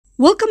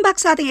Welcome back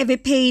sa ating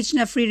FB page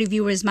na free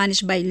reviewers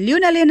managed by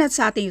Leonard at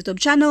sa ating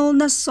YouTube channel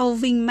na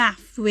Solving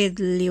Math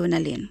with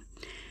Leonard.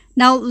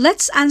 Now,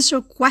 let's answer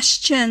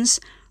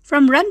questions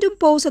from random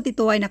posts at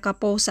ito ay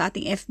nakapost sa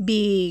ating FB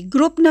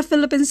group na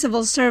Philippine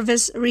Civil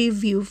Service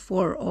Review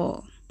for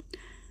All.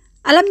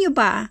 Alam nyo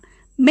ba,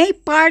 may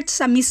part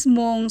sa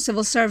mismong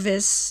civil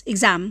service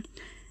exam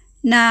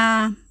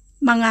na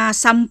mga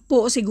 10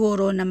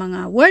 siguro na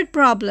mga word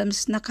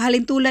problems na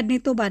kahalintulad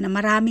nito ba na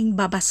maraming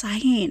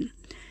babasahin.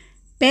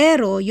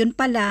 Pero yun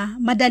pala,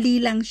 madali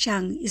lang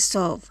siyang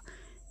isolve.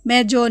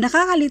 Medyo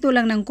nakakalito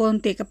lang ng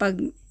konti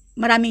kapag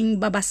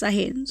maraming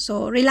babasahin.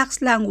 So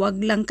relax lang,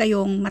 wag lang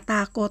kayong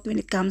matakot when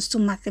it comes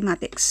to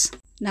mathematics.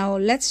 Now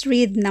let's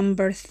read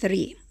number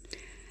 3.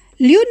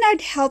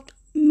 Leonard helped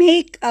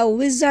make a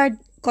wizard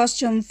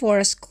costume for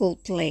a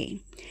school play.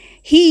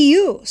 He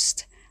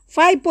used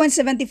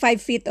 5.75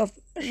 feet of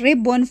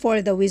ribbon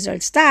for the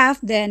wizard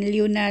staff. Then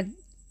Leonard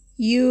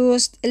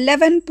used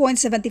 11.75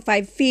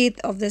 feet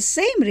of the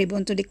same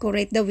ribbon to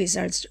decorate the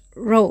wizard's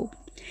robe.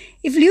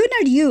 If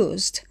Leonard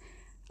used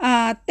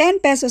 10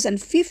 pesos and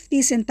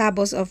 50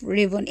 centavos of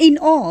ribbon in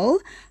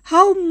all,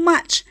 how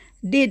much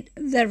did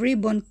the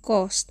ribbon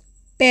cost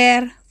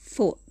per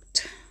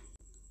foot?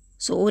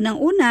 So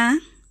unang-una,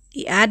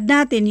 i-add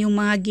natin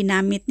yung mga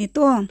ginamit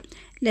nito.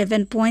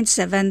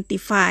 11.75.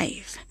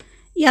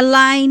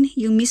 I-align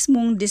yung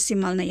mismong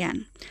decimal na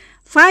yan.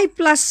 5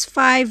 plus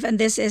 5, and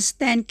this is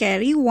 10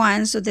 carry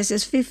 1, so this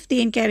is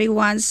 15 carry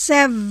 1,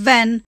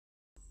 7.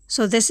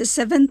 So this is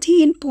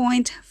 17.50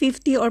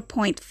 or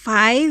 0.5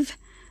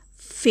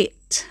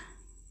 feet.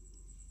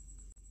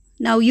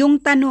 Now,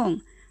 yung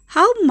tanong,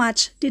 how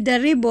much did the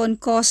ribbon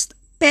cost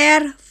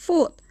per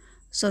foot?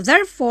 So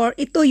therefore,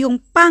 ito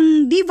yung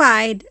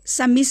pang-divide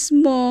sa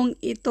mismong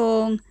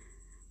itong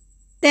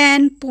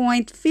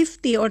 10.50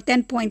 or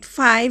 10.5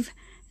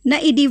 na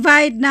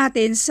i-divide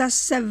natin sa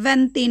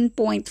 17.5.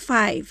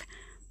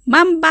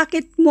 Ma'am,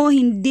 bakit mo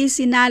hindi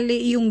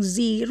sinali yung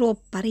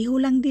 0? Pareho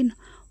lang din.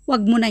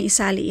 Huwag mo nang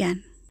isali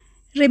yan.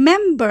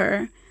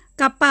 Remember,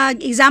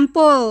 kapag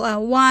example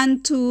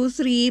 1, 2,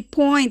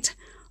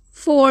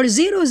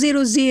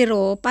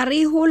 3.4000,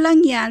 pareho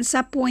lang yan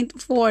sa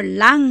 0.4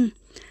 lang.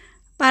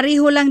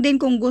 Pareho lang din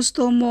kung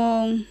gusto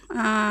mong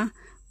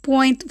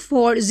 0.400,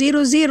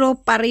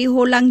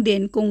 pareho lang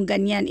din kung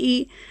ganyan.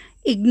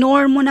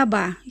 I-ignore mo na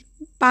ba?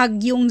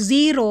 Pag yung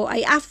 0 ay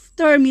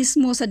after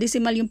mismo sa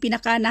decimal yung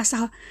pinaka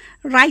nasa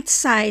right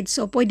side,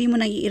 so pwede mo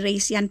nang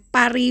i-erase yan.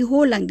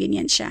 Pareho lang din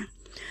yan siya.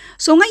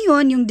 So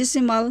ngayon, yung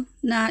decimal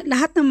na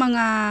lahat ng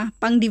mga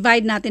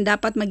pang-divide natin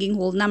dapat maging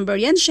whole number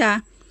yan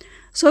siya.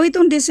 So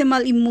itong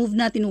decimal, i-move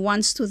natin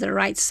once to the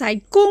right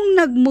side. Kung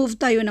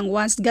nag-move tayo ng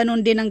once,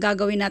 ganun din ang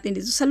gagawin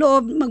natin dito sa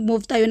loob.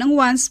 Mag-move tayo ng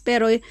once,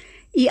 pero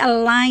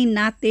i-align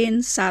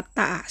natin sa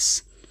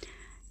taas.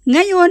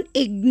 Ngayon,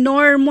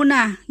 ignore mo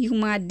na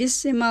yung mga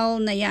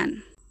decimal na yan.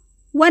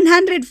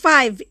 105,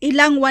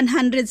 ilang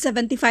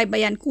 175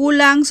 ba yan?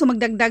 Kulang, so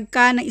magdagdag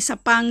ka ng isa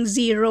pang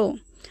 0.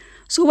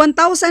 So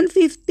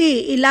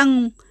 1,050,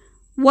 ilang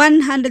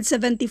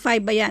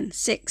 175 ba yan?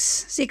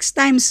 6. 6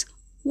 times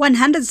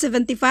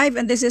 175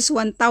 and this is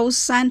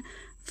 1,050.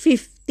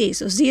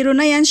 So 0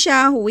 na yan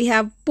siya. We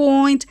have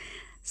 0.6.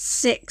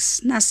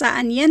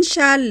 Nasaan yan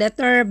siya?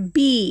 Letter B.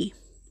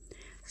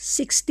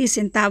 60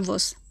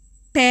 centavos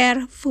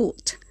per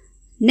foot.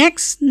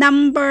 Next,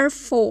 number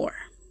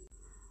 4.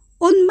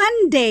 On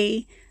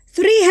Monday,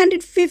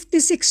 356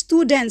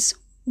 students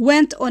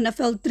went on a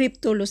field trip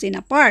to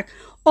Luneta Park.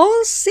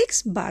 All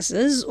 6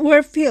 buses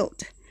were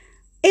filled.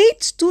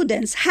 8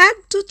 students had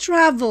to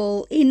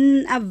travel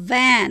in a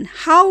van.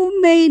 How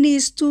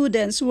many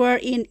students were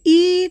in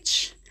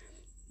each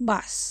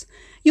bus?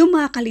 Yung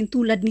mga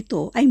kalintulad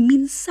nito ay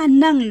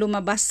minsan nang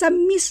lumabas sa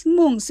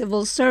mismong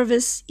civil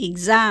service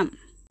exam.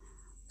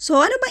 So,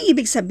 ano bang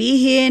ibig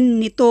sabihin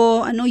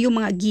nito? Ano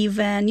yung mga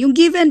given? Yung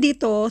given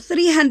dito,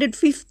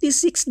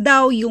 356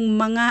 daw yung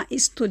mga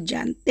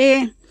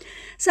estudyante.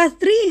 Sa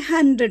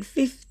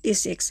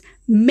 356,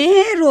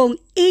 merong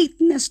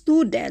 8 na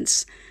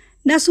students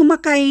na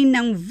sumakay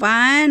ng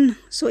van.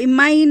 So,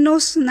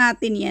 i-minus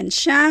natin yan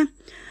siya.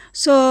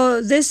 So,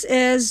 this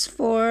is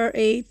for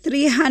a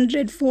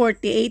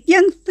 348.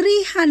 Yung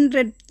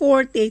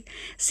 348,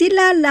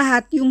 sila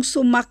lahat yung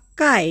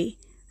sumakay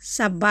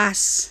sa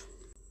bus.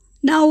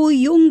 Now,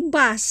 yung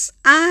bus,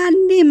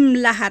 6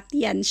 lahat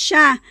yan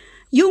siya.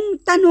 Yung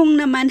tanong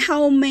naman,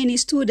 how many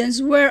students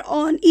were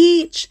on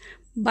each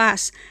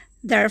bus?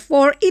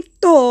 Therefore,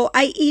 ito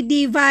ay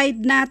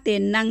i-divide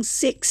natin ng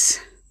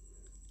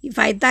 6.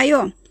 Divide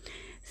tayo.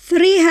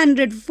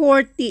 348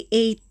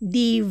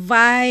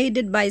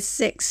 divided by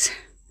 6.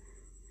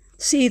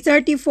 Si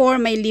 34,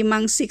 may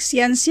 5 6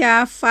 yan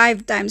siya.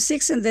 5 times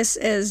 6 and this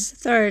is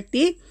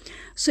 30.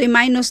 So,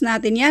 i-minus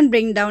natin yan.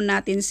 Bring down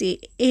natin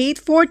si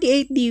 8.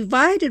 48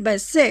 divided by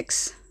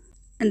 6.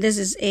 And this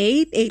is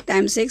 8. 8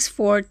 times 6,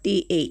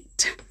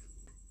 48.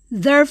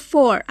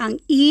 Therefore,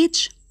 ang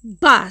each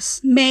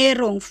bus,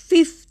 merong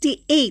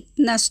 58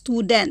 na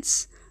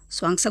students.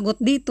 So, ang sagot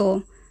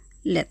dito,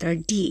 letter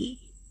D.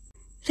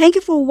 Thank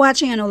you for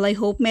watching and all. I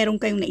hope meron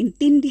kayong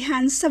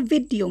naintindihan sa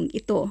videong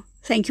ito.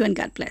 Thank you and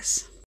God bless.